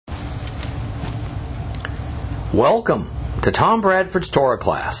Welcome to Tom Bradford's Torah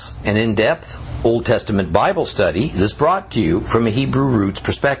class, an in-depth Old Testament Bible study that's brought to you from a Hebrew roots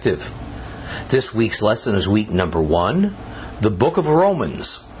perspective. This week's lesson is week number 1, the book of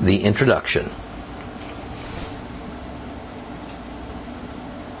Romans, the introduction.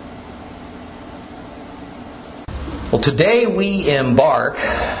 Well, today we embark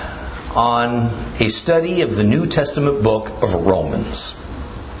on a study of the New Testament book of Romans.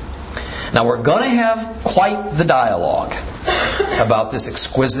 Now we're going to have quite the dialogue about this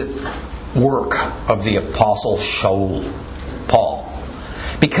exquisite work of the Apostle Paul,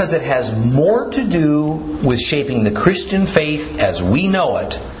 because it has more to do with shaping the Christian faith as we know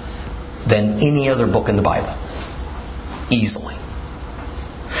it than any other book in the Bible. Easily.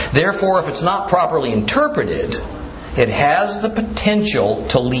 Therefore, if it's not properly interpreted, it has the potential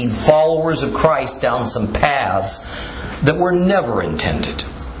to lead followers of Christ down some paths that were never intended.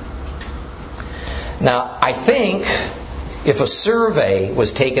 Now, I think if a survey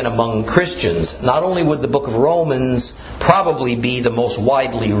was taken among Christians, not only would the book of Romans probably be the most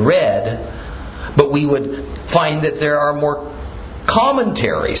widely read, but we would find that there are more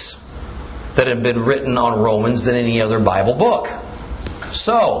commentaries that have been written on Romans than any other Bible book.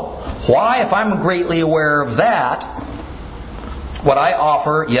 So, why, if I'm greatly aware of that, would I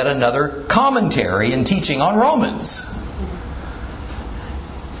offer yet another commentary and teaching on Romans?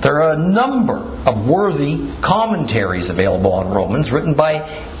 There are a number of worthy commentaries available on Romans written by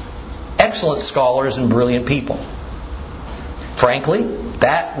excellent scholars and brilliant people. Frankly,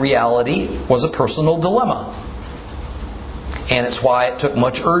 that reality was a personal dilemma. And it's why it took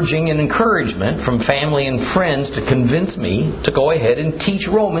much urging and encouragement from family and friends to convince me to go ahead and teach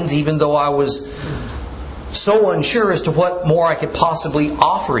Romans, even though I was so unsure as to what more I could possibly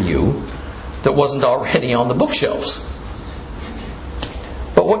offer you that wasn't already on the bookshelves.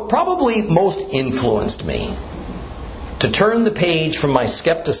 But what probably most influenced me to turn the page from my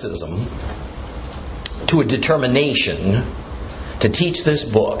skepticism to a determination to teach this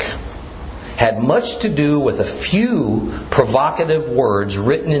book had much to do with a few provocative words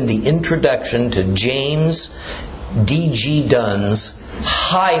written in the introduction to James D.G. Dunn's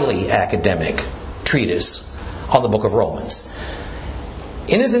highly academic treatise on the book of Romans.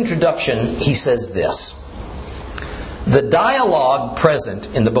 In his introduction, he says this: "The dialogue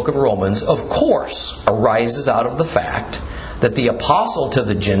present in the book of Romans, of course, arises out of the fact that the apostle to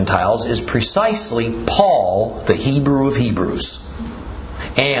the Gentiles is precisely Paul, the Hebrew of Hebrews,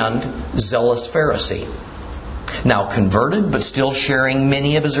 and zealous Pharisee, now converted but still sharing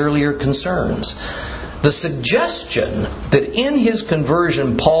many of his earlier concerns. The suggestion that in his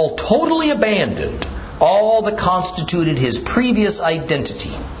conversion Paul totally abandoned all that constituted his previous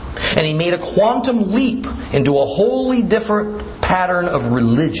identity, and he made a quantum leap into a wholly different pattern of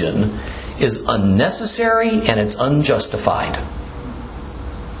religion, is unnecessary and it's unjustified.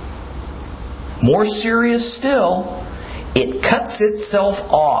 More serious still, it cuts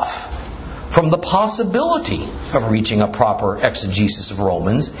itself off from the possibility of reaching a proper exegesis of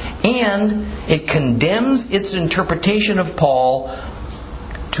Romans, and it condemns its interpretation of Paul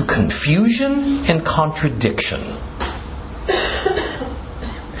to confusion and contradiction.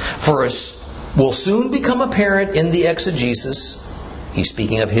 For as will soon become apparent in the exegesis," he's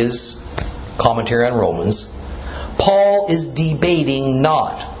speaking of his commentary on Romans, "Paul is debating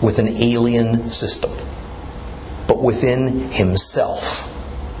not with an alien system, but within himself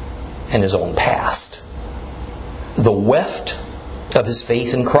and his own past. The weft of his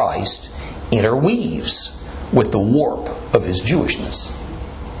faith in Christ interweaves with the warp of his Jewishness."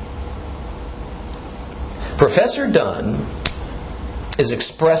 Professor Dunn is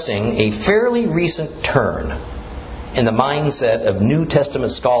expressing a fairly recent turn in the mindset of New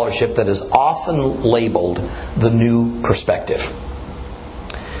Testament scholarship that is often labeled the New Perspective.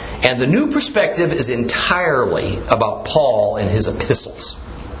 And the New Perspective is entirely about Paul and his epistles.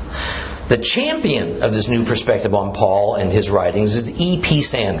 The champion of this New Perspective on Paul and his writings is E.P.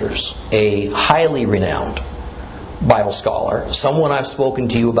 Sanders, a highly renowned Bible scholar, someone I've spoken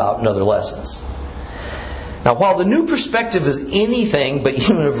to you about in other lessons. Now, while the New Perspective is anything but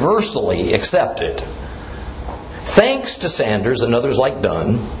universally accepted, thanks to Sanders and others like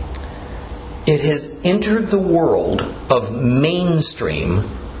Dunn, it has entered the world of mainstream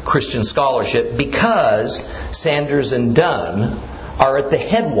Christian scholarship because Sanders and Dunn are at the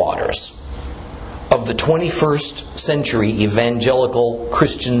headwaters of the 21st century evangelical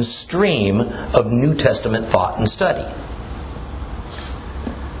Christian stream of New Testament thought and study.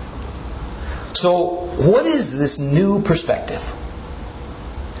 So, what is this new perspective?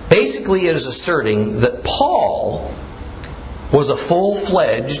 Basically, it is asserting that Paul was a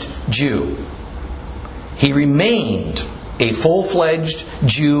full-fledged Jew. he remained a full-fledged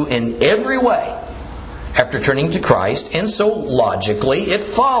Jew in every way after turning to Christ, and so logically it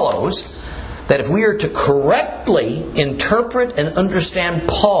follows that if we are to correctly interpret and understand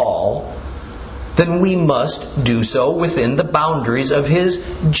Paul, then we must do so within the boundaries of his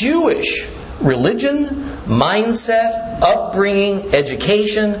Jewish religion, mindset, upbringing,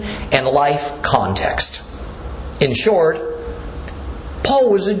 education, and life context. In short, Paul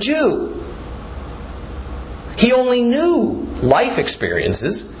was a Jew. He only knew life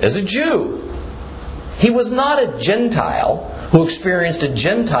experiences as a Jew. He was not a Gentile who experienced a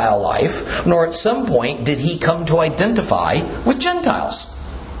Gentile life, nor at some point did he come to identify with Gentiles.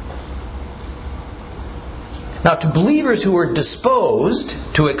 Now, to believers who are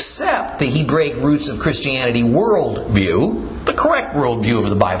disposed to accept the Hebraic roots of Christianity worldview, the correct worldview of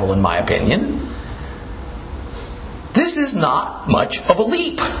the Bible in my opinion, this is not much of a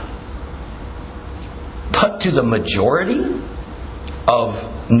leap. But to the majority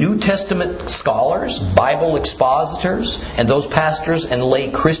of New Testament scholars, Bible expositors, and those pastors and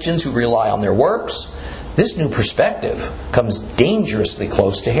lay Christians who rely on their works, this new perspective comes dangerously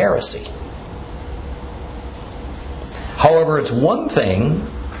close to heresy. However, it's one thing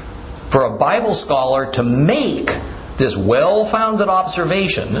for a Bible scholar to make this well-founded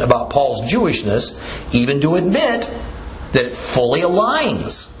observation about Paul's Jewishness, even to admit that it fully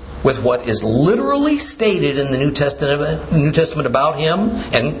aligns with what is literally stated in the New Testament about him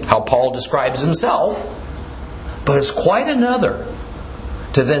and how Paul describes himself. But it's quite another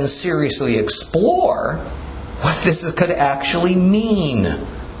to then seriously explore what this could actually mean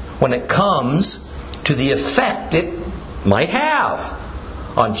when it comes to the effect it might have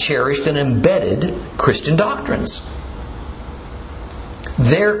on cherished and embedded Christian doctrines.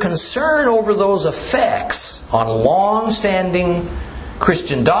 Their concern over those effects on long-standing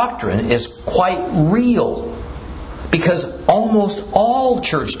Christian doctrine is quite real, because almost all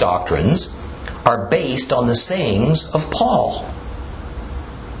church doctrines are based on the sayings of Paul.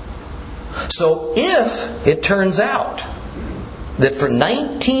 So if it turns out that for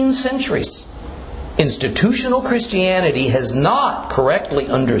 19 centuries institutional Christianity has not correctly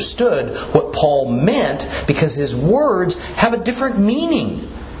understood what Paul meant because his words have a different meaning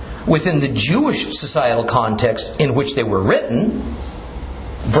within the Jewish societal context in which they were written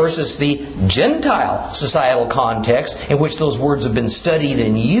versus the Gentile societal context in which those words have been studied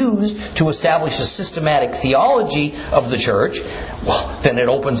and used to establish a systematic theology of the church, well, then it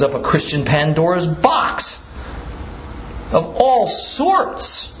opens up a Christian Pandora's box of all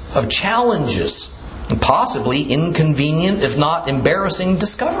sorts of challenges and possibly inconvenient, if not embarrassing,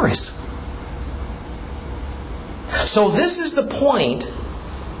 discoveries. So this is the point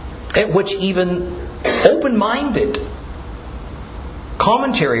at which even open-minded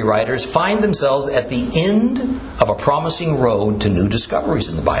commentary writers find themselves at the end of a promising road to new discoveries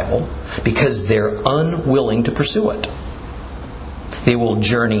in the Bible because they're unwilling to pursue it. They will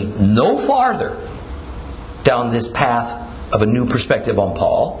journey no farther down this path of a new perspective on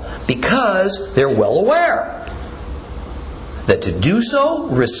Paul because they're well aware that to do so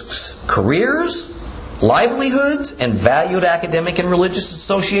risks careers, livelihoods, and valued academic and religious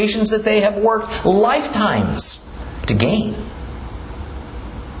associations that they have worked lifetimes to gain.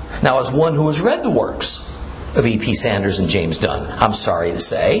 Now, as one who has read the works of E.P. Sanders and James Dunn, I'm sorry to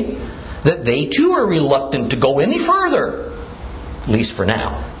say that they too are reluctant to go any further, at least for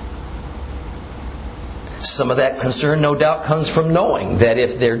now. Some of that concern, no doubt, comes from knowing that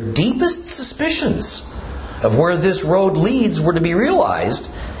if their deepest suspicions of where this road leads were to be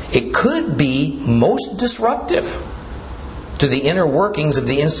realized, it could be most disruptive to the inner workings of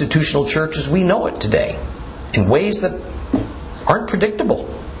the institutional church as we know it today, in ways that aren't predictable.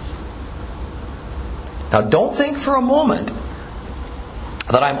 Now, don't think for a moment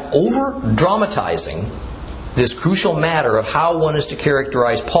that I'm over-dramatizing this crucial matter of how one is to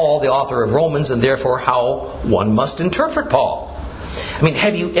characterize Paul, the author of Romans, and therefore how one must interpret Paul. I mean,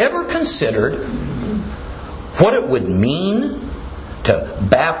 have you ever considered what it would mean to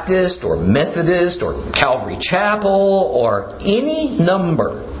Baptist or Methodist or Calvary Chapel or any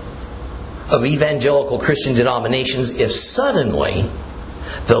number of evangelical Christian denominations if suddenly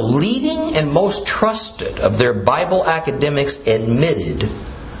the leading and most trusted of their Bible academics admitted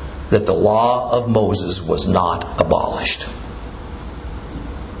that the law of Moses was not abolished?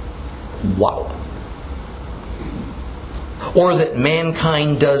 Wow. Or that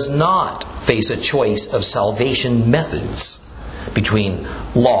mankind does not face a choice of salvation methods between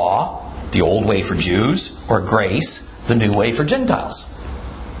law, the old way for Jews, or grace, the new way for Gentiles.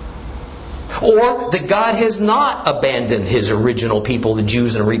 Or that God has not abandoned His original people, the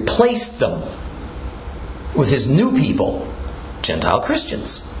Jews, and replaced them with his new people, Gentile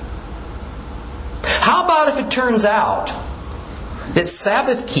Christians? How about if it turns out that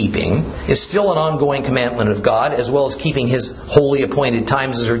Sabbath keeping is still an ongoing commandment of God, as well as keeping His holy appointed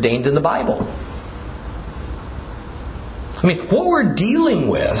times as ordained in the Bible? I mean, what we're dealing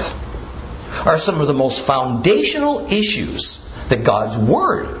with are some of the most foundational issues that God's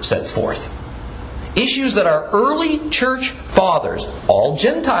Word sets forth. Issues that our early church fathers, all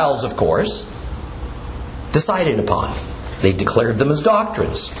Gentiles of course, decided upon. They declared them as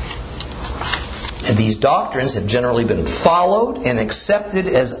doctrines. And these doctrines have generally been followed and accepted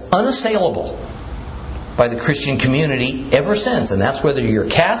as unassailable by the Christian community ever since. And that's whether you're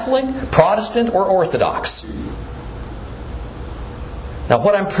Catholic, Protestant, or Orthodox. Now,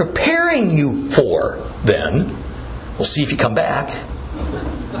 what I'm preparing you for, then, we'll see if you come back,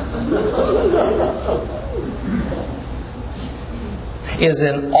 is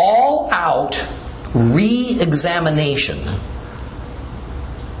an all-out re-examination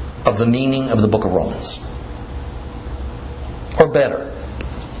of the meaning of the book of Romans. Or better,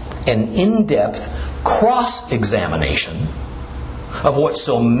 an in-depth cross-examination of what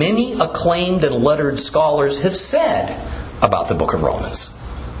so many acclaimed and lettered scholars have said about the book of Romans.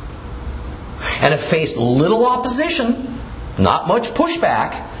 And have faced little opposition, not much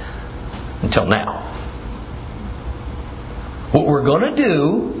pushback, until now. What we're going to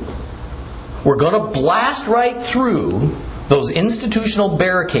do, we're going to blast right through those institutional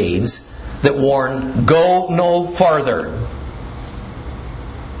barricades that warn, go no farther,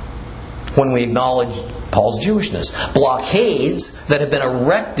 when we acknowledge Paul's Jewishness. Blockades that have been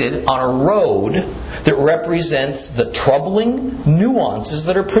erected on a road that represents the troubling nuances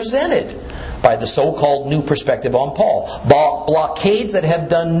that are presented by the so-called new perspective on Paul. Blockades that have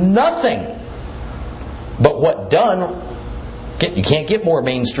done nothing but what done, you can't get more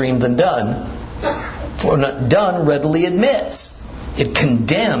mainstream than done. What done readily admits. It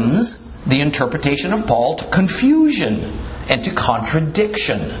condemns the interpretation of Paul to confusion and to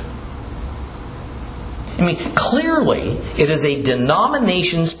contradiction. I mean, clearly, it is a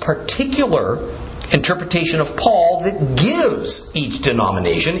denomination's particular interpretation of Paul that gives each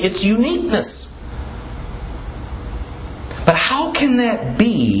denomination its uniqueness. But how can that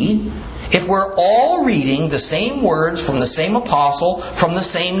be if we're all reading the same words from the same apostle from the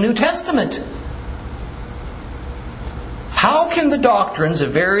same New Testament? How can the doctrines of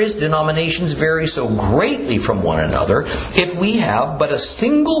various denominations vary so greatly from one another if we have but a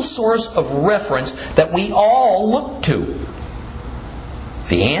single source of reference that we all look to?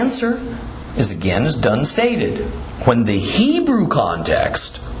 The answer is again as done stated. When the Hebrew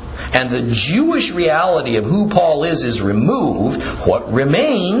context and the Jewish reality of who Paul is removed, what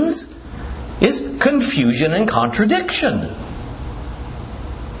remains is confusion and contradiction.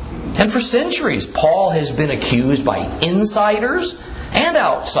 And for centuries, Paul has been accused by insiders and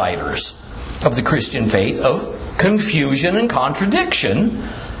outsiders of the Christian faith of confusion and contradiction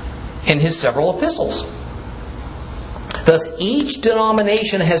in his several epistles. Thus, each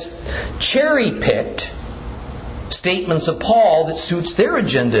denomination has cherry-picked statements of Paul that suits their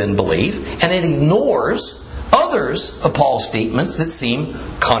agenda and belief, and it ignores others of Paul's statements that seem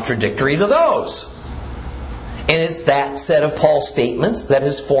contradictory to those. And it's that set of Paul's statements that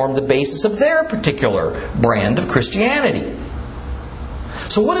has formed the basis of their particular brand of Christianity.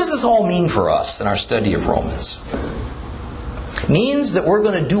 So what does this all mean for us in our study of Romans? It means that we're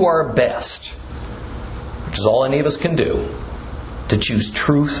going to do our best, which is all any of us can do, to choose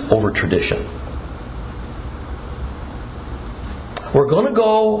truth over tradition. We're going to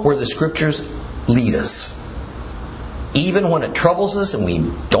go where the Scriptures lead us, even when it troubles us and we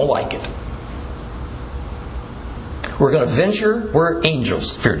don't like it. We're going to venture where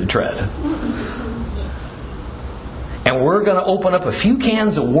angels fear to tread. And we're going to open up a few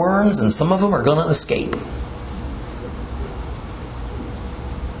cans of worms, and some of them are going to escape.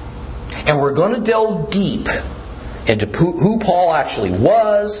 And we're going to delve deep into who Paul actually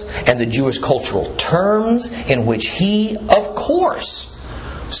was and the Jewish cultural terms in which he, of course,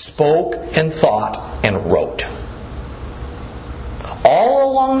 spoke and thought and wrote.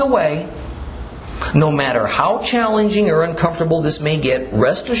 All along the way, no matter how challenging or uncomfortable this may get,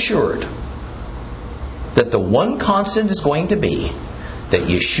 rest assured that the one constant is going to be that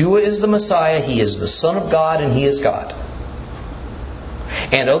Yeshua is the Messiah, He is the Son of God, and He is God.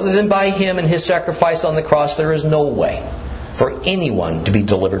 And other than by Him and His sacrifice on the cross, there is no way for anyone to be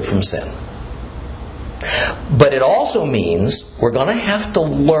delivered from sin. But it also means we're going to have to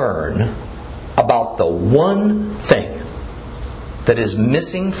learn about the one thing that is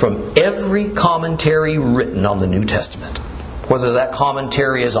missing from every commentary written on the New Testament. whether that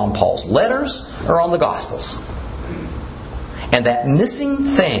commentary is on Paul's letters or on the Gospels. And that missing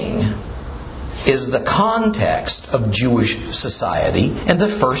thing is the context of Jewish society in the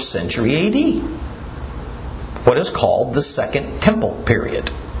 1st century A.D., what is called the Second Temple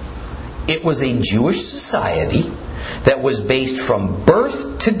period. It was a Jewish society that was based from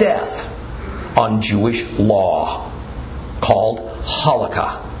birth to death on Jewish law, called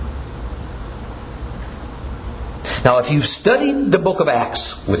halakha. Now, if you've studied the book of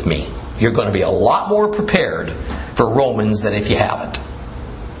Acts with me, you're going to be a lot more prepared for Romans than if you haven't.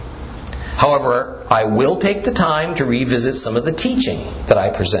 However, I will take the time to revisit some of the teaching that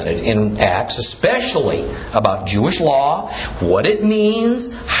I presented in Acts, especially about Jewish law, what it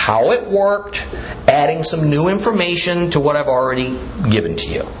means, how it worked, adding some new information to what I've already given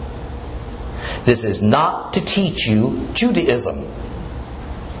to you. This is not to teach you Judaism.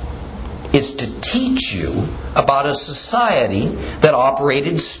 It's to teach you about a society that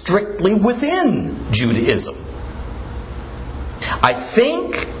operated strictly within Judaism. I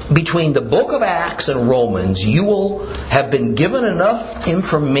think between the book of Acts and Romans, you will have been given enough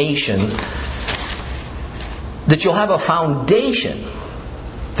information that you'll have a foundation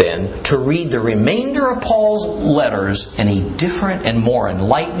then to read the remainder of Paul's letters in a different and more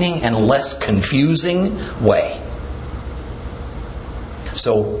enlightening and less confusing way.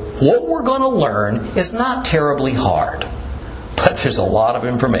 So what we're going to learn is not terribly hard, but there's a lot of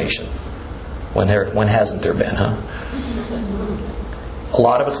information. When hasn't there been, huh? A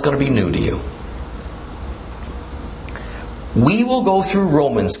lot of it's going to be new to you. We will go through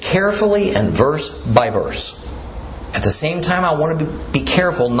Romans carefully and verse by verse. At the same time, I want to be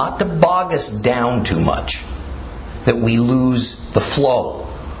careful not to bog us down too much, that we lose the flow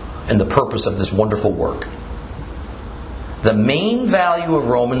and the purpose of this wonderful work. The main value of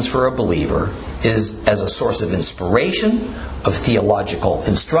Romans for a believer is as a source of inspiration, of theological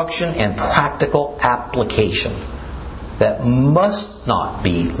instruction, and practical application that must not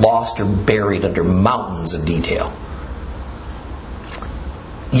be lost or buried under mountains of detail.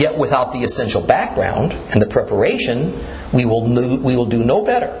 Yet without the essential background and the preparation, we will do no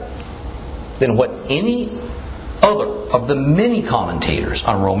better than what any other of the many commentators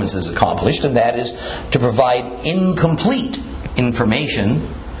on Romans has accomplished, and that is to provide incomplete information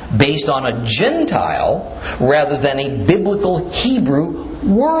based on a Gentile rather than a biblical Hebrew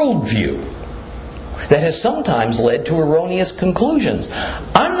worldview that has sometimes led to erroneous conclusions.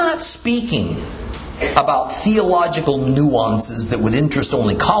 I'm not speaking about theological nuances that would interest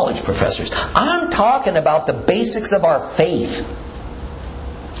only college professors. I'm talking about the basics of our faith.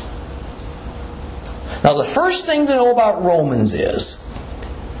 Now, the first thing to know about Romans is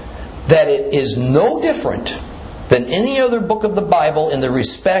that it is no different than any other book of the Bible in the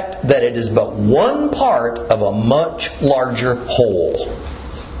respect that it is but one part of a much larger whole.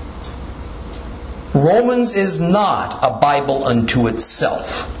 Romans is not a Bible unto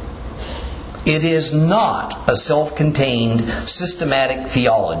itself. It is not a self-contained systematic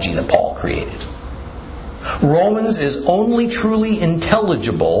theology that Paul created. Romans is only truly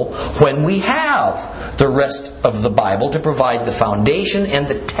intelligible when we have the rest of the Bible to provide the foundation and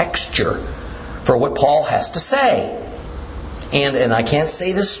the texture for what Paul has to say. And I can't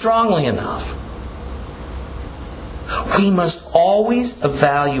say this strongly enough. We must always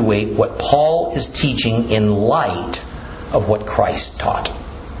evaluate what Paul is teaching in light of what Christ taught.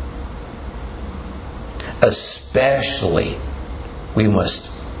 Especially, we must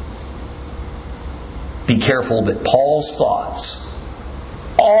be careful that Paul's thoughts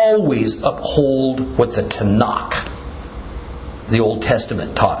always uphold what the Tanakh, the Old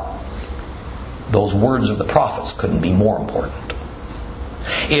Testament, taught. Those words of the prophets couldn't be more important.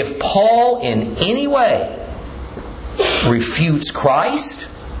 If Paul in any way refutes Christ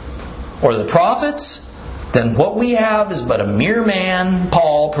or the prophets, then what we have is but a mere man,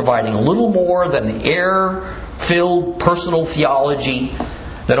 Paul, providing a little more than air-filled personal theology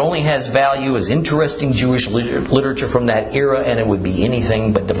that only has value as interesting Jewish literature from that era, and it would be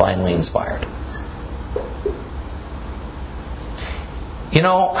anything but divinely inspired. You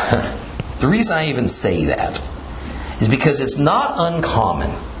know, the reason I even say that is because it's not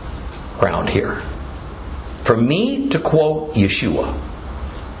uncommon around here for me to quote Yeshua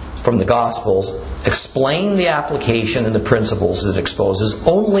from the Gospels, explain the application and the principles it exposes,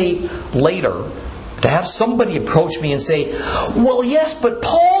 only later to have somebody approach me and say, well, yes, but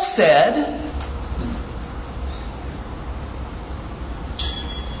Paul said...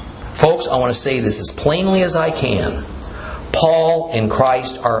 Folks, I want to say this as plainly as I can. Paul and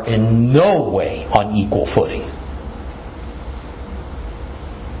Christ are in no way on equal footing.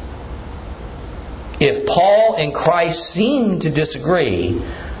 If Paul and Christ seem to disagree,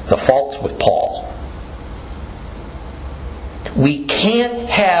 the fault's with Paul. We can't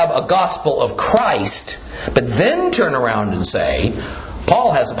have a gospel of Christ, but then turn around and say,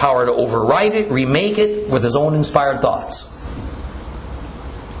 Paul has the power to overwrite it, remake it with his own inspired thoughts.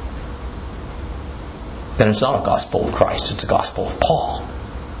 Then it's not a gospel of Christ, it's a gospel of Paul.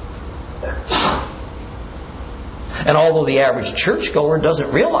 And although the average churchgoer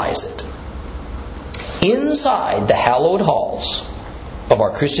doesn't realize it, inside the hallowed halls of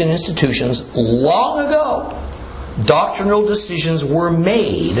our Christian institutions long ago, doctrinal decisions were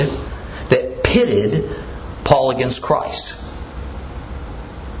made that pitted Paul against Christ.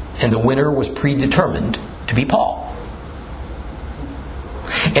 And the winner was predetermined to be Paul.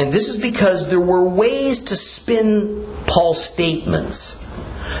 And this is because there were ways to spin Paul's statements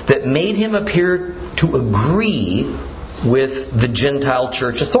that made him appear to agree with the Gentile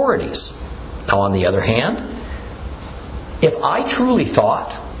church authorities. Now, on the other hand, if I truly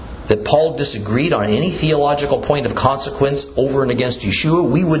thought that Paul disagreed on any theological point of consequence over and against Yeshua,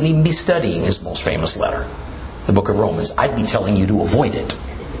 we wouldn't even be studying his most famous letter, the book of Romans. I'd be telling you to avoid it.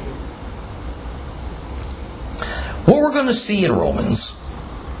 What we're going to see in Romans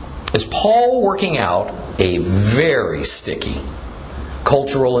is Paul working out a very sticky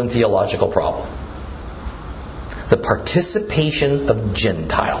cultural and theological problem. The participation of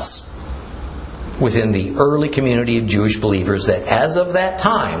Gentiles within the early community of Jewish believers that, as of that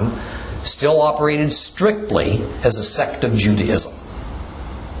time, still operated strictly as a sect of Judaism.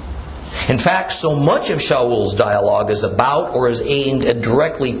 In fact, so much of Shaul's dialogue is about or is aimed at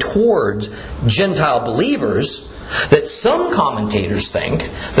directly towards Gentile believers that some commentators think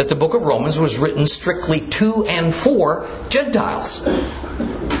that the book of Romans was written strictly to and for Gentiles.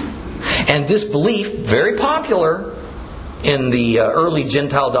 And this belief, very popular in the early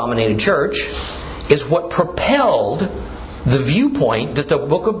Gentile-dominated church, is what propelled the viewpoint that the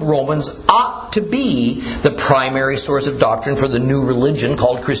book of Romans ought to be the primary source of doctrine for the new religion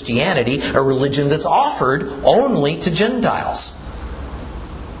called Christianity, a religion that's offered only to Gentiles.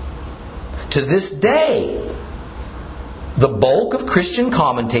 To this day, the bulk of Christian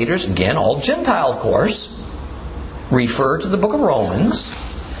commentators, again, all Gentile of course, refer to the book of Romans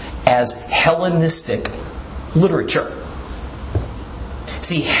as Hellenistic literature.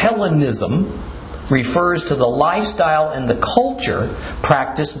 See, Hellenism refers to the lifestyle and the culture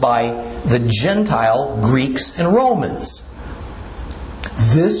practiced by the Gentile Greeks and Romans.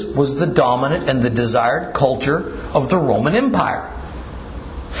 This was the dominant and the desired culture of the Roman Empire.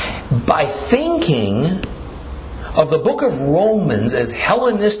 By thinking of the book of Romans as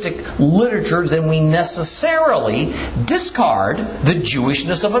Hellenistic literature, then we necessarily discard the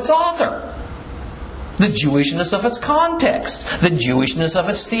Jewishness of its author, the Jewishness of its context, the Jewishness of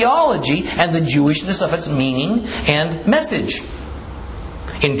its theology, and the Jewishness of its meaning and message.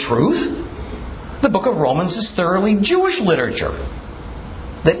 In truth, the book of Romans is thoroughly Jewish literature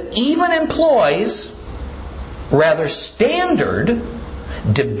that even employs rather standard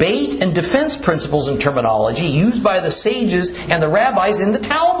debate and defense principles and terminology used by the sages and the rabbis in the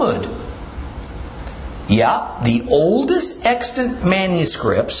Talmud. Yeah, the oldest extant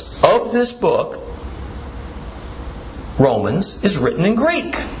manuscripts of this book, Romans, is written in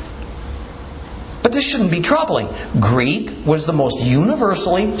Greek. But this shouldn't be troubling. Greek was the most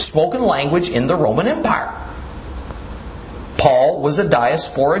universally spoken language in the Roman Empire. Paul was a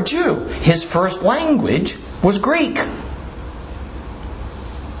diaspora Jew. His first language was Greek.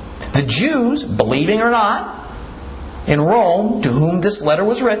 The Jews, believing or not, in Rome, to whom this letter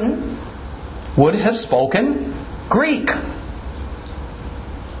was written, would have spoken Greek.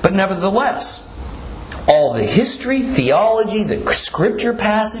 But nevertheless, all the history, theology, the scripture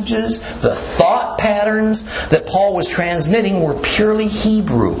passages, the thought patterns that Paul was transmitting were purely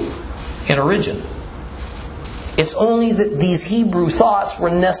Hebrew in origin. It's only that these Hebrew thoughts were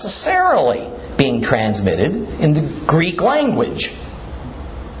necessarily being transmitted in the Greek language.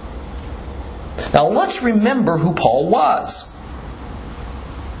 Now let's remember who Paul was.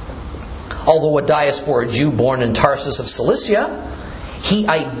 Although a diaspora Jew born in Tarsus of Cilicia, he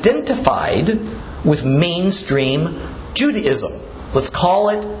identified with mainstream Judaism. Let's call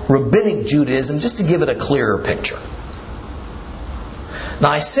it Rabbinic Judaism, just to give it a clearer picture.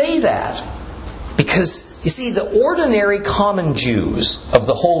 Now I say that because, you see, the ordinary common Jews of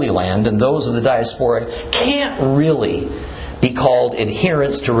the Holy Land and those of the diaspora can't really be called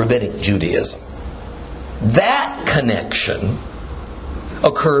adherents to Rabbinic Judaism. That connection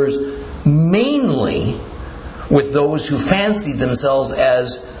occurs mainly with those who fancied themselves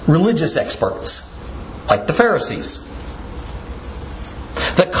as religious experts, like the Pharisees.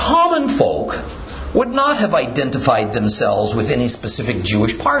 The common folk would not have identified themselves with any specific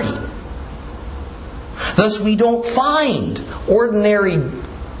Jewish party. Thus, we don't find ordinary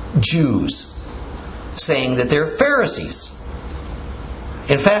Jews saying that they're Pharisees.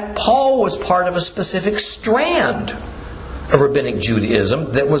 In fact, Paul was part of a specific strand of rabbinic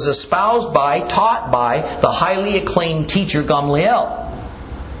Judaism that was espoused by, taught by, the highly acclaimed teacher Gamaliel.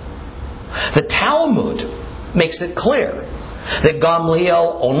 The Talmud makes it clear that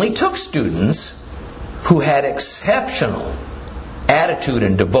Gamaliel only took students who had exceptional attitude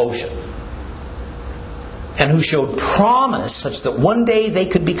and devotion, and who showed promise such that one day they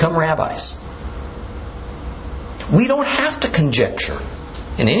could become rabbis. We don't have to conjecture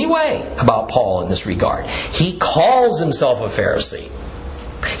in any way about Paul in this regard. He calls himself a Pharisee.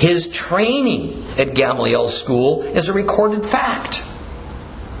 His training at Gamaliel's school is a recorded fact.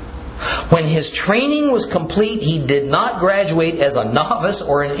 When his training was complete, he did not graduate as a novice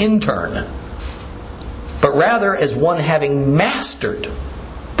or an intern, but rather as one having mastered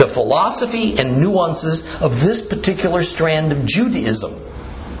the philosophy and nuances of this particular strand of Judaism.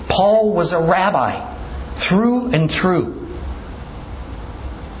 Paul was a rabbi through and through.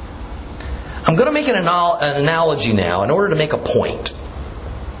 I'm going to make an analogy now in order to make a point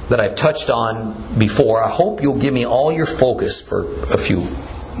that I've touched on before. I hope you'll give me all your focus for a few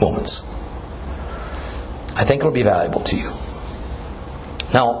moments. I think it'll be valuable to you.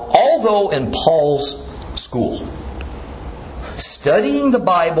 Now, although in Paul's school, studying the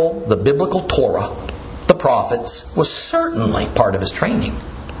Bible, the biblical Torah, the prophets, was certainly part of his training,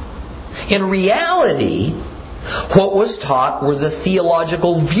 in reality, what was taught were the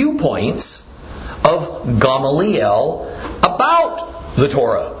theological viewpoints of Gamaliel about the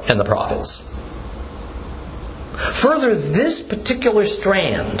Torah and the prophets. Further, this particular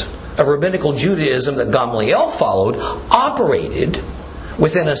strand of rabbinical Judaism that Gamaliel followed operated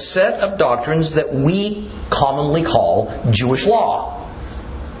within a set of doctrines that we commonly call Jewish law.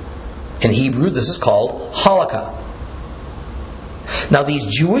 In Hebrew, this is called halakha. Now, these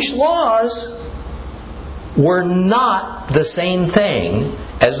Jewish laws were not the same thing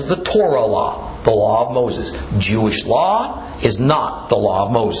as the Torah law, the law of Moses. Jewish law is not the law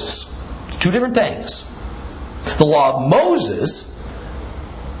of Moses. Two different things. The law of Moses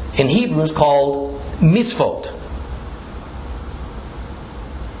in Hebrew is called mitzvot.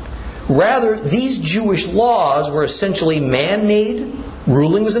 Rather, these Jewish laws were essentially man-made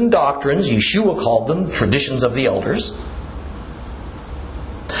rulings and doctrines, Yeshua called them traditions of the elders,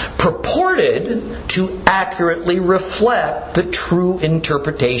 purported to accurately reflect the true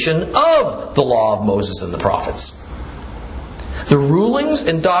interpretation of the law of Moses and the prophets. The rulings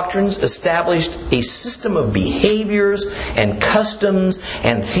and doctrines established a system of behaviors and customs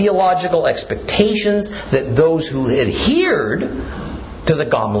and theological expectations that those who adhered to the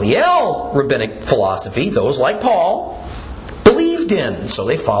Gamaliel rabbinic philosophy, those like Paul, believed in, so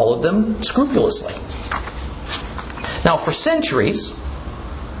they followed them scrupulously. Now, for centuries,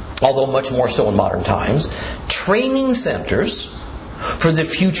 although much more so in modern times, training centers for the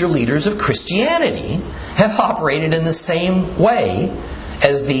future leaders of Christianity have operated in the same way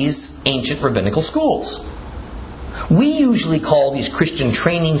as these ancient rabbinical schools. We usually call these Christian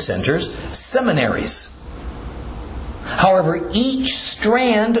training centers seminaries. However, each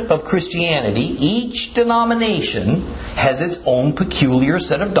strand of Christianity, each denomination, has its own peculiar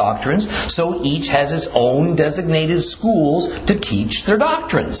set of doctrines, so each has its own designated schools to teach their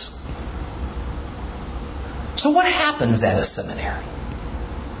doctrines. So what happens at a seminary?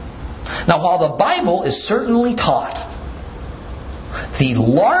 Now, while the Bible is certainly taught, the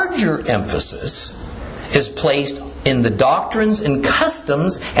larger emphasis is placed in the doctrines and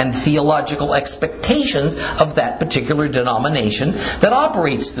customs and theological expectations of that particular denomination that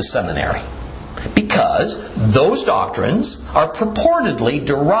operates the seminary, because those doctrines are purportedly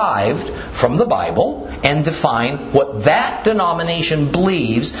derived from the Bible and define what that denomination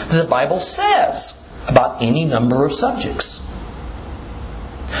believes that the Bible says about any number of subjects.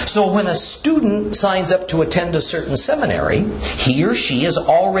 So when a student signs up to attend a certain seminary, he or she has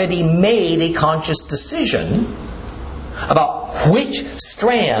already made a conscious decision about which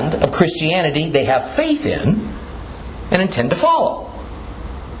strand of Christianity they have faith in and intend to follow.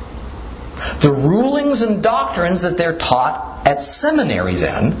 The rulings and doctrines that they're taught at seminary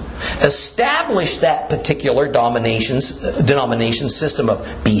then establish that particular denomination system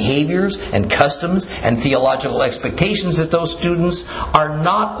of behaviors and customs and theological expectations that those students are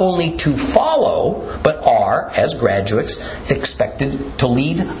not only to follow, but are, as graduates, expected to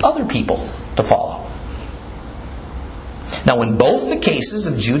lead other people to follow. Now, in both the cases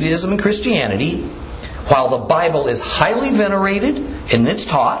of Judaism and Christianity, while the Bible is highly venerated and it's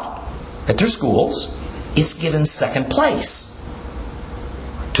taught, at their schools, it's given second place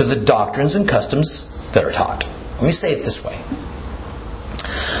to the doctrines and customs that are taught. Let me say it this way.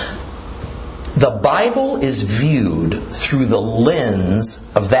 The Bible is viewed through the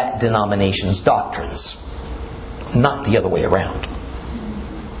lens of that denomination's doctrines, not the other way around.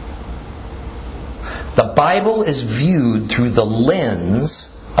 The Bible is viewed through the lens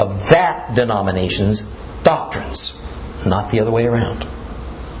of that denomination's doctrines, not the other way around.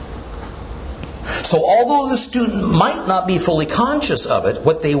 So although the student might not be fully conscious of it,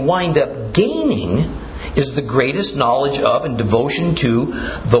 what they wind up gaining is the greatest knowledge of and devotion to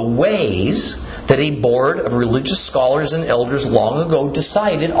the ways that a board of religious scholars and elders long ago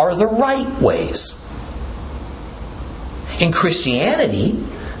decided are the right ways. In Christianity,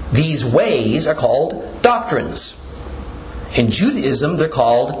 these ways are called doctrines. In Judaism, they're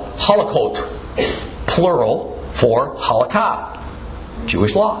called halakot, plural for halakha,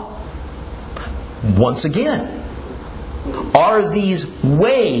 Jewish law. Once again, are these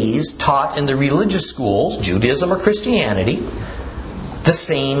ways taught in the religious schools, Judaism or Christianity, the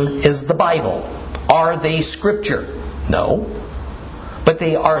same as the Bible? Are they Scripture? No. But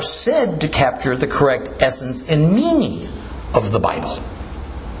they are said to capture the correct essence and meaning of the Bible.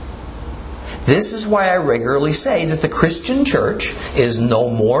 This is why I regularly say that the Christian church is no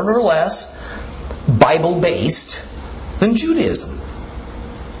more nor less Bible-based than Judaism.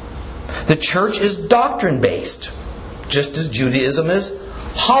 The church is doctrine-based, just as Judaism is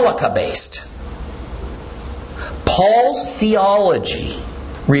halakha-based. Paul's theology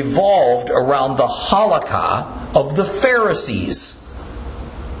revolved around the halakha of the Pharisees.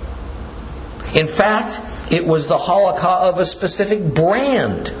 In fact, it was the halakha of a specific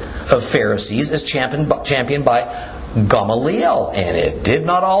brand of Pharisees as championed by Gamaliel, and it did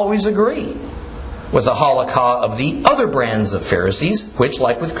not always agree with the halakha of the other brands of Pharisees, which,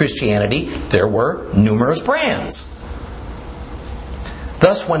 like with Christianity, there were numerous brands.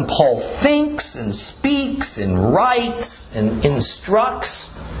 Thus, when Paul thinks and speaks and writes and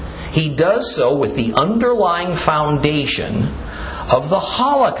instructs, he does so with the underlying foundation of the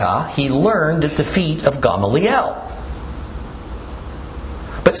halakha he learned at the feet of Gamaliel.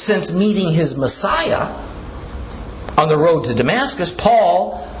 But since meeting his Messiah on the road to Damascus,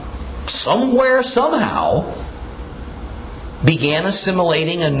 Paul, somewhere, somehow, began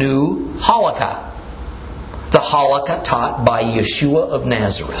assimilating a new halakha. The halakha taught by Yeshua of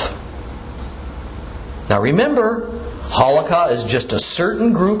Nazareth. Now remember, halakha is just a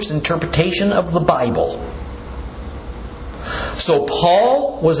certain group's interpretation of the Bible. So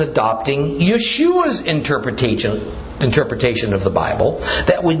Paul was adopting Yeshua's interpretation of the Bible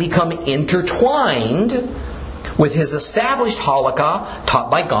that would become intertwined with his established halakha taught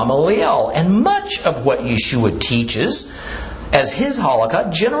by Gamaliel. And much of what Yeshua teaches as his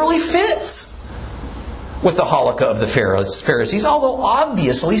halakha generally fits with the halakha of the Pharisees, although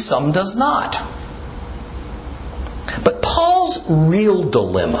obviously some does not. But Paul's real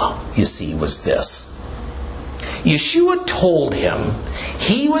dilemma, you see, was this. Yeshua told him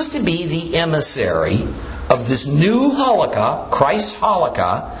he was to be the emissary of this new halakha, Christ's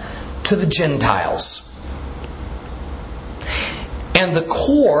halakha, to the Gentiles. And the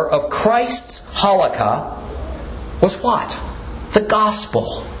core of Christ's halakha was what? The gospel.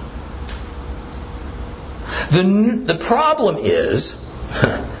 The problem is,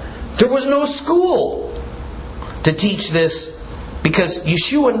 there was no school to teach this because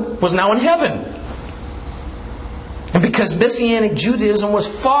Yeshua was now in heaven. And because Messianic Judaism was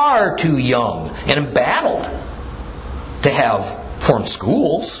far too young and embattled to have formed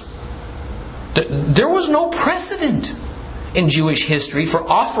schools. There was no precedent in Jewish history for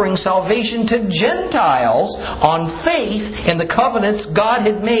offering salvation to Gentiles on faith in the covenants God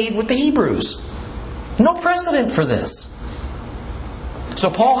had made with the Hebrews. No precedent for this. So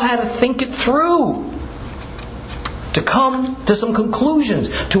Paul had to think it through, to come to some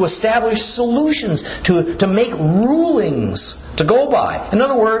conclusions, to establish solutions, to make rulings to go by. In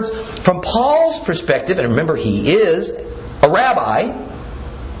other words, from Paul's perspective, and remember he is a rabbi,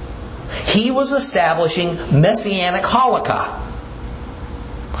 he was establishing Messianic halakha.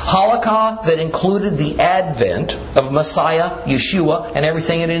 Halakha that included the advent of Messiah, Yeshua, and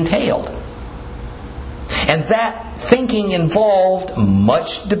everything it entailed. And that thinking involved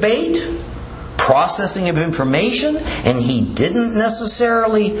much debate, processing of information, and he didn't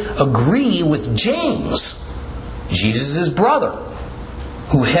necessarily agree with James, Jesus' brother,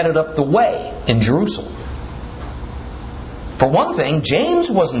 who headed up the way in Jerusalem. For one thing,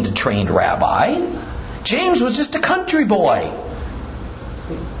 James wasn't a trained rabbi. James was just a country boy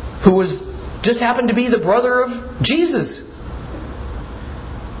who just happened to be the brother of Jesus.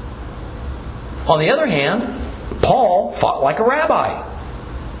 On the other hand, Paul fought like a rabbi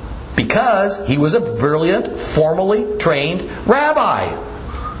because he was a brilliant, formally trained rabbi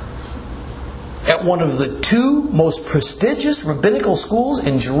at one of the two most prestigious rabbinical schools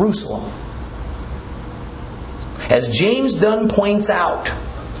in Jerusalem. As James Dunn points out,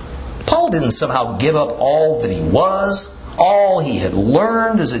 Paul didn't somehow give up all that he was, all he had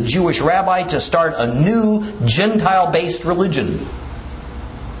learned as a Jewish rabbi, to start a new Gentile-based religion.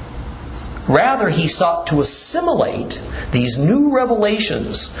 Rather, he sought to assimilate these new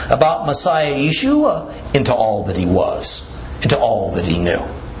revelations about Messiah Yeshua into all that he was, into all that he knew.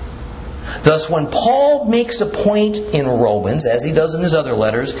 Thus, when Paul makes a point in Romans, as he does in his other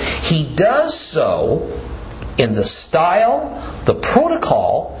letters, he does so in the style, the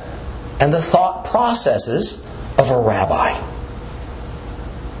protocol, and the thought processes of a rabbi.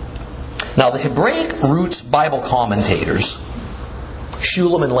 Now, the Hebraic Roots Bible commentators,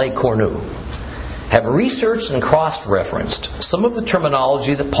 Shulam and Le Cornu, have researched and cross-referenced some of the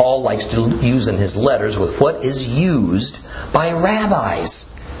terminology that Paul likes to use in his letters with what is used by rabbis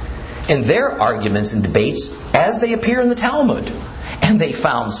in their arguments and debates as they appear in the Talmud. And they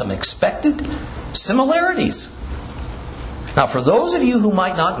found some expected similarities. Now, for those of you who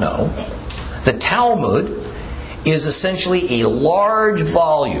might not know, the Talmud is essentially a large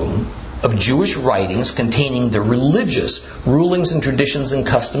volume of Jewish writings containing the religious rulings and traditions and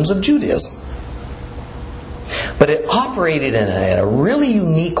customs of Judaism. But it operated in a really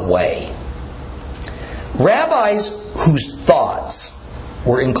unique way. Rabbis whose thoughts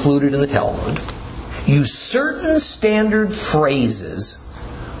were included in the Talmud used certain standard phrases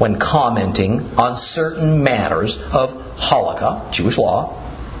when commenting on certain matters of halakha, Jewish law.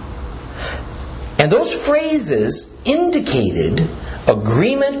 And those phrases indicated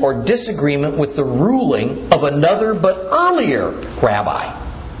agreement or disagreement with the ruling of another but earlier rabbi.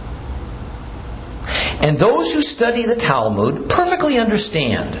 And those who study the Talmud perfectly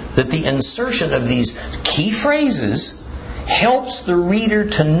understand that the insertion of these key phrases helps the reader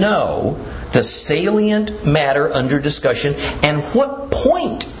to know the salient matter under discussion and what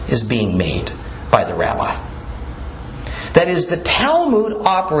point is being made by the rabbi. That is, the Talmud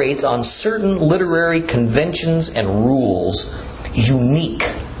operates on certain literary conventions and rules unique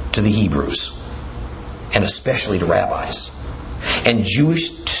to the Hebrews, and especially to rabbis. And Jewish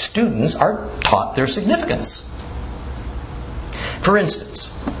students are taught their significance. For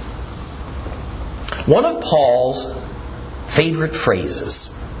instance, one of Paul's favorite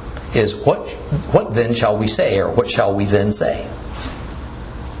phrases is, what then shall we say, or what shall we then say?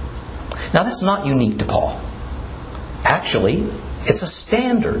 Now, that's not unique to Paul. Actually, it's a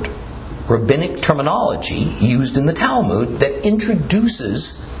standard rabbinic terminology used in the Talmud that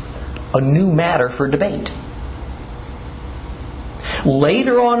introduces a new matter for debate.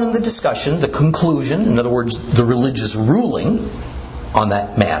 Later on in the discussion, the conclusion, in other words, the religious ruling on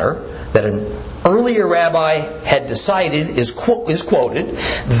that matter, that an earlier rabbi had decided is quoted.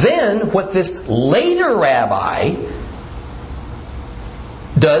 Then what this later rabbi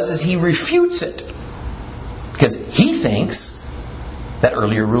does is he refutes it, because he thinks that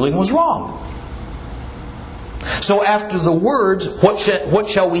earlier ruling was wrong. So after the words, what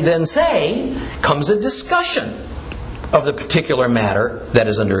shall we then say, comes a discussion of the particular matter that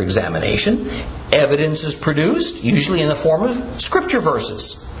is under examination. Evidence is produced, usually in the form of scripture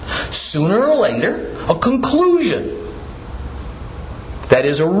verses. Sooner or later, a conclusion, that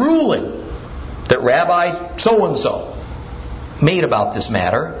is a ruling that Rabbi so-and-so made about this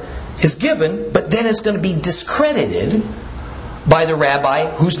matter, is given, but then it's going to be discredited by the rabbi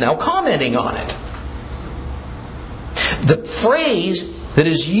who's now commenting on it. The phrase that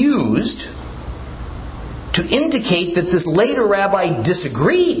is used to indicate that this later rabbi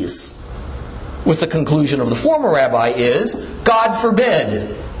disagrees with the conclusion of the former rabbi is, God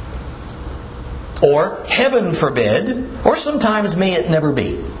forbid, or heaven forbid, or sometimes may it never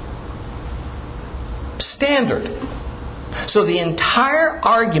be. Standard. So the entire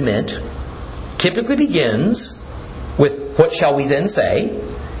argument typically begins with, what shall we then say?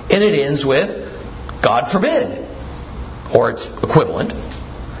 And it ends with, God forbid, or its equivalent.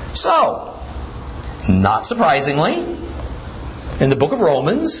 So, not surprisingly, in the book of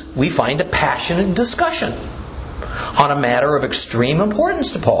Romans, we find a passionate discussion on a matter of extreme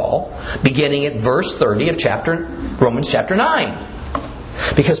importance to Paul, beginning at verse 30 of Romans chapter 9.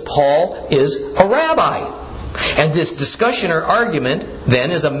 Because Paul is a rabbi. And this discussion or argument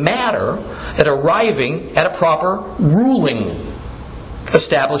then is a matter at arriving at a proper ruling,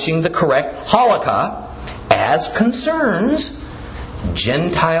 establishing the correct halakha as concerns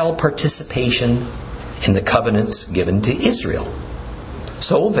Gentile participation in the covenants given to Israel.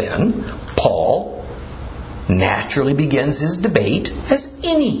 So then, Paul naturally begins his debate as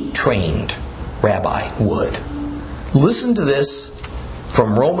any trained rabbi would. Listen to this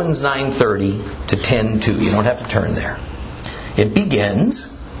from Romans 9:30 to 10:2. You don't have to turn there. It begins,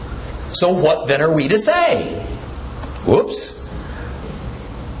 "So what then are we to say?" Whoops.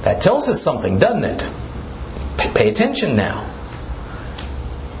 That tells us something, doesn't it? Pay attention now.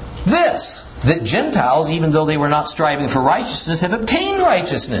 "This, that Gentiles, even though they were not striving for righteousness, have obtained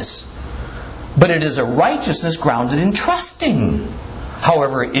righteousness. But it is a righteousness grounded in trusting.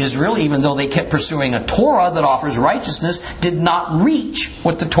 However, Israel, even though they kept pursuing a Torah that offers righteousness, did not reach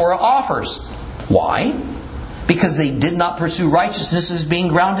what the Torah offers. Why? Because they did not pursue righteousness as being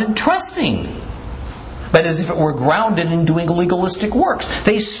grounded in trusting, but as if it were grounded in doing legalistic works.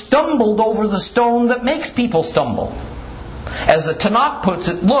 They stumbled over the stone that makes people stumble. As the Tanakh puts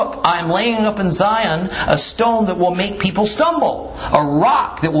it, look, I am laying up in Zion a stone that will make people stumble, a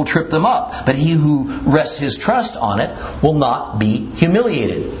rock that will trip them up. But he who rests his trust on it will not be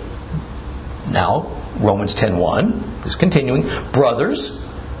humiliated." Now, Romans 10:1 is continuing. "Brothers,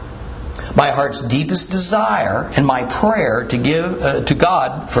 my heart's deepest desire and my prayer to give to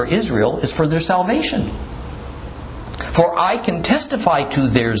God for Israel is for their salvation. For I can testify to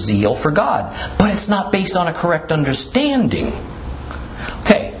their zeal for God, but it's not based on a correct understanding."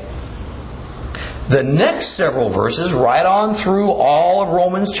 Okay. The next several verses, right on through all of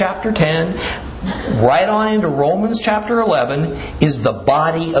Romans chapter 10, right on into Romans chapter 11, is the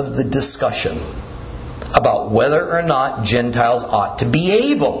body of the discussion about whether or not Gentiles ought to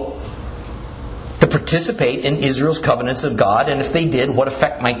be able to participate in Israel's covenants of God, and if they did, what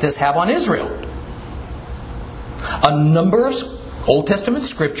effect might this have on Israel? A number of Old Testament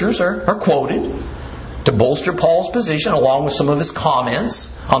scriptures are quoted to bolster Paul's position, along with some of his comments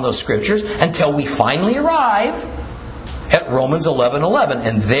on those scriptures, until we finally arrive at Romans 11:11.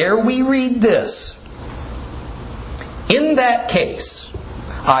 And there we read this: "In that case,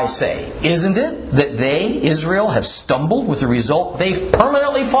 I say, isn't it that they, Israel, have stumbled with the result they've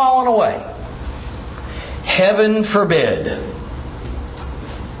permanently fallen away? Heaven forbid.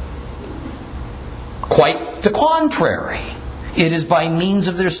 Quite the contrary. It is by means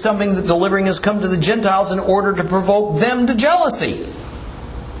of their stumbling that delivering has come to the Gentiles in order to provoke them to jealousy."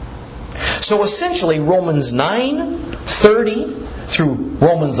 So essentially, Romans 9:30 through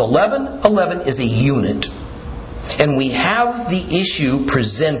Romans 11:11 is a unit. And we have the issue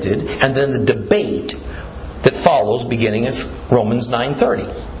presented and then the debate that follows beginning at Romans 9:30.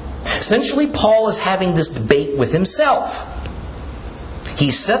 Essentially, Paul is having this debate with himself. He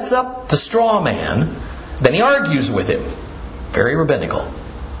sets up the straw man, then he argues with him. Very rabbinical.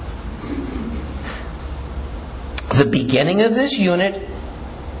 The beginning of this unit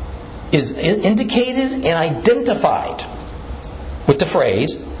is indicated and identified with the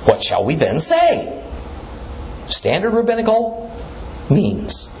phrase, "What shall we then say?" Standard rabbinical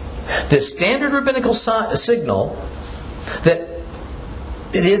means. The standard rabbinical signal that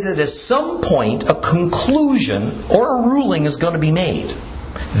it is that at some point a conclusion or a ruling is going to be made.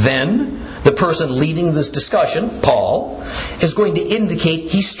 Then the person leading this discussion, Paul, is going to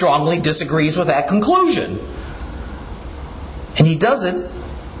indicate he strongly disagrees with that conclusion. And he does it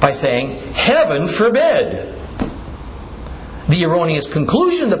by saying, "Heaven forbid." The erroneous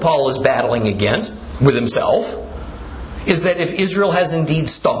conclusion that Paul is battling against with himself is that if Israel has indeed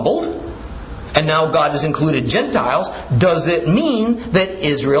stumbled, and now God has included Gentiles, does it mean that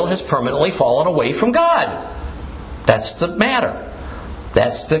Israel has permanently fallen away from God? That's the matter.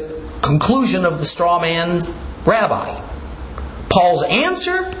 That's the conclusion of the straw man's rabbi. Paul's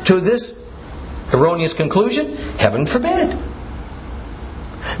answer to this erroneous conclusion, "Heaven forbid."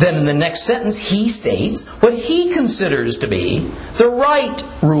 Then in the next sentence, he states what he considers to be the right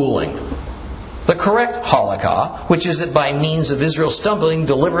ruling, the correct halakha, which is that by means of Israel stumbling,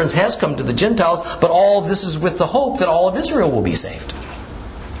 deliverance has come to the Gentiles, but all of this is with the hope that all of Israel will be saved.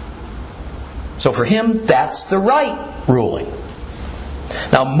 So for him, that's the right ruling.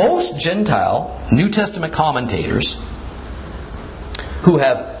 Now, most Gentile New Testament commentators who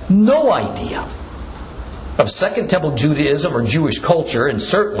have no idea of Second Temple Judaism or Jewish culture, and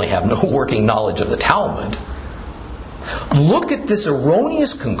certainly have no working knowledge of the Talmud, look at this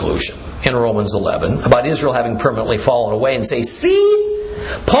erroneous conclusion in Romans 11 about Israel having permanently fallen away and say, "See,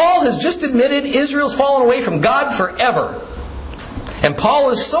 Paul has just admitted Israel's fallen away from God forever." And Paul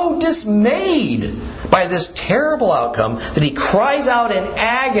is so dismayed by this terrible outcome that he cries out in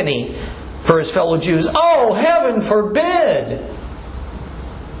agony for his fellow Jews, "Oh, heaven forbid!"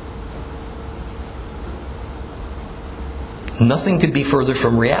 Nothing could be further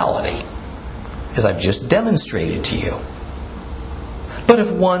from reality, as I've just demonstrated to you. But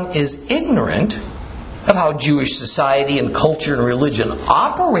if one is ignorant, of how Jewish society and culture and religion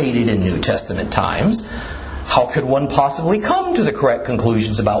operated in New Testament times, how could one possibly come to the correct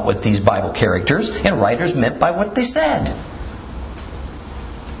conclusions about what these Bible characters and writers meant by what they said?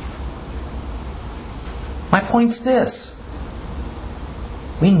 My point's this.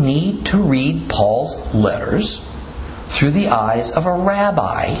 We need to read Paul's letters through the eyes of a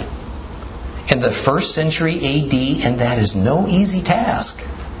rabbi in the 1st century AD, and that is no easy task.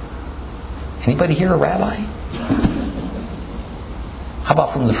 Anybody here a rabbi? How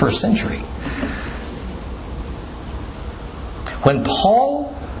about from the 1st century? When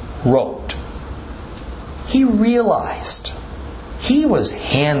Paul wrote, he realized he was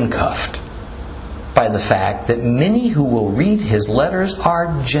handcuffed by the fact that many who will read his letters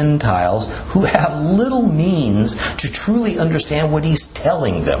are Gentiles who have little means to truly understand what he's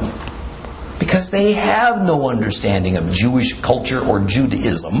telling them, because they have no understanding of Jewish culture or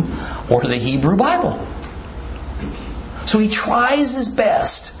Judaism or the Hebrew Bible. So he tries his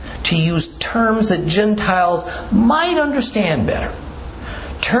best to use terms that Gentiles might understand better.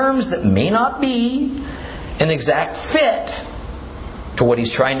 Terms that may not be an exact fit to what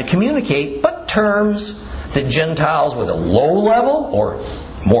he's trying to communicate, but terms that Gentiles with a low level, or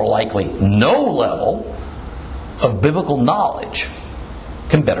more likely no level, of biblical knowledge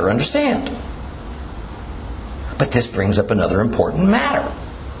can better understand. But this brings up another important matter.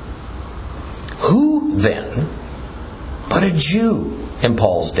 Who then but a Jew in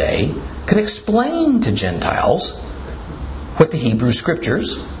Paul's day could explain to Gentiles what the Hebrew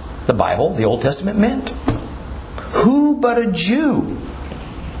Scriptures, the Bible, the Old Testament meant? Who but a Jew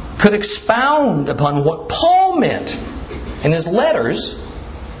could expound upon what Paul meant in his letters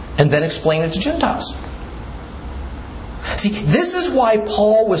and then explain it to Gentiles? See, this is why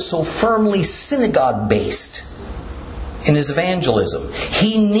Paul was so firmly synagogue-based in his evangelism.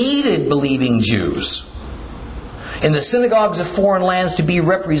 He needed believing Jews in the synagogues of foreign lands to be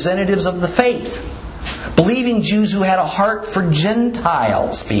representatives of the faith, believing Jews who had a heart for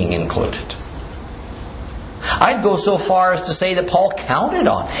Gentiles being included. I'd go so far as to say that Paul counted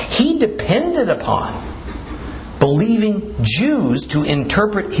on, he depended upon believing Jews to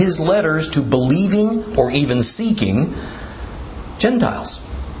interpret his letters to believing or even seeking Gentiles.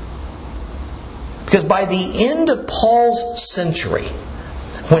 Because by the end of Paul's century,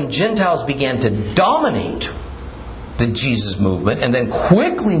 when Gentiles began to dominate the Jesus movement and then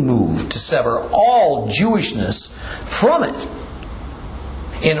quickly moved to sever all Jewishness from it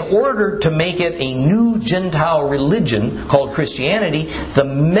in order to make it a new Gentile religion called Christianity, the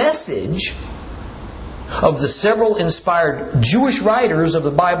message of the several inspired Jewish writers of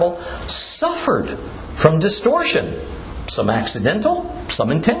the Bible suffered from distortion, some accidental, some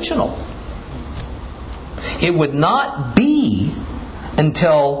intentional. It would not be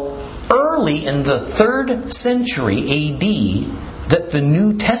until early in the 3rd century AD that the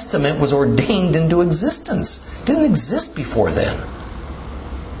New Testament was ordained into existence. It didn't exist before then.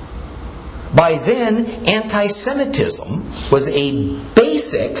 By then, anti-Semitism was a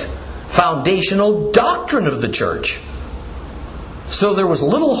basic foundational doctrine of the church. So there was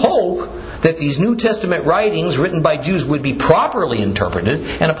little hope that these New Testament writings written by Jews would be properly interpreted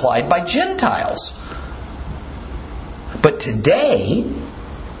and applied by Gentiles. But today,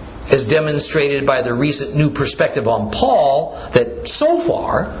 as demonstrated by the recent new perspective on Paul that so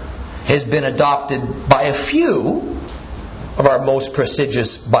far has been adopted by a few of our most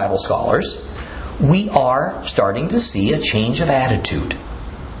prestigious Bible scholars, we are starting to see a change of attitude.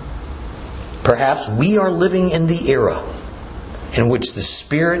 Perhaps we are living in the era in which the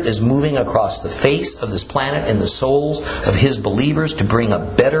Spirit is moving across the face of this planet and the souls of His believers to bring a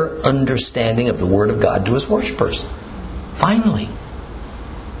better understanding of the Word of God to His worshipers. Finally,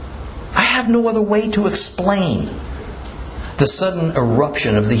 I have no other way to explain the sudden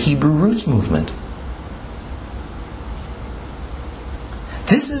eruption of the Hebrew Roots movement.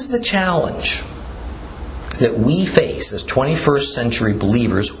 This is the challenge that we face as 21st century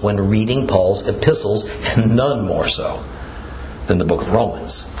believers when reading Paul's epistles, and none more so than the book of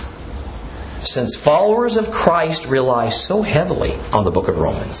Romans. Since followers of Christ rely so heavily on the book of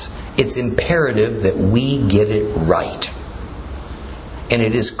Romans, it's imperative that we get it right. And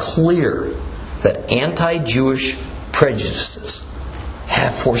it is clear that anti-Jewish prejudices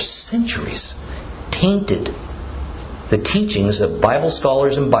have for centuries tainted the teachings of Bible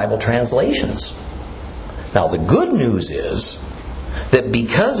scholars and Bible translations. Now, the good news is that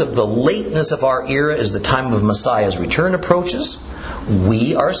because of the lateness of our era as the time of Messiah's return approaches,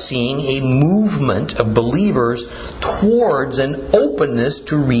 we are seeing a movement of believers towards an openness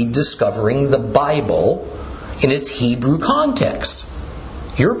to rediscovering the Bible in its Hebrew context.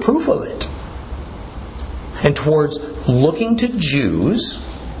 You're proof of it. and towards looking to Jews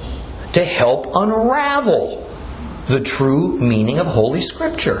to help unravel the true meaning of Holy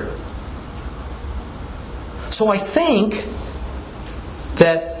Scripture. So I think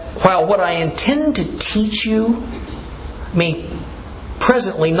that while what I intend to teach you may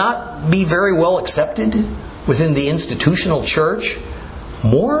presently not be very well accepted within the institutional church,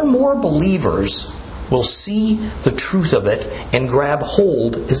 more and more believers will see the truth of it and grab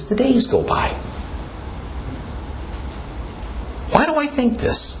hold as the days go by. Why do I think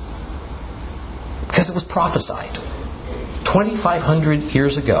this? Because it was prophesied 2,500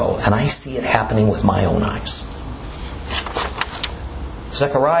 years ago, and I see it happening with my own eyes.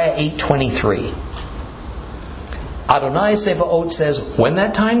 Zechariah 8:23. Adonai Sebaot says, when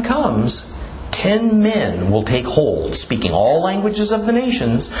that time comes, 10 men will take hold, speaking all languages of the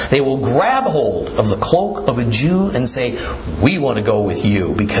nations. They will grab hold of the cloak of a Jew and say, we want to go with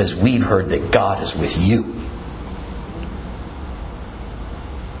you because we've heard that God is with you.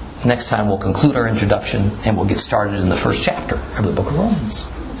 Next time we'll conclude our introduction and we'll get started in the first chapter of the book of Romans.